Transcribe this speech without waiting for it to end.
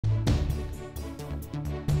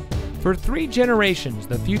For 3 generations,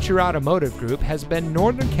 the Future Automotive Group has been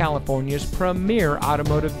Northern California's premier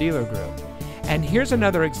automotive dealer group. And here's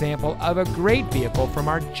another example of a great vehicle from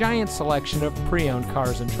our giant selection of pre-owned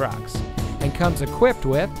cars and trucks, and comes equipped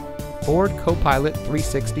with Ford Copilot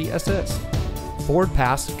 360 Assist, Ford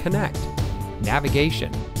Pass Connect,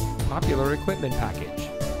 navigation, popular equipment package,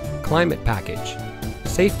 climate package,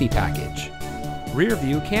 safety package, rear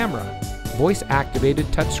view camera, voice activated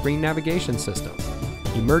touchscreen navigation system,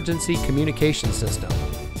 emergency communication system,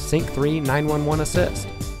 Sync 3 911 assist,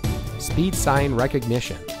 speed sign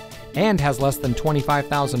recognition, and has less than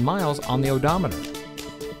 25,000 miles on the odometer.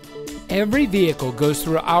 Every vehicle goes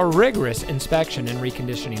through our rigorous inspection and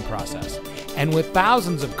reconditioning process. And with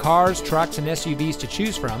thousands of cars, trucks, and SUVs to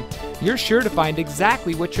choose from, you're sure to find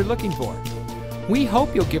exactly what you're looking for. We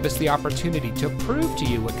hope you'll give us the opportunity to prove to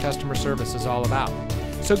you what customer service is all about.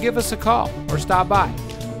 So give us a call or stop by.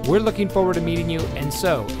 We're looking forward to meeting you, and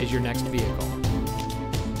so is your next vehicle.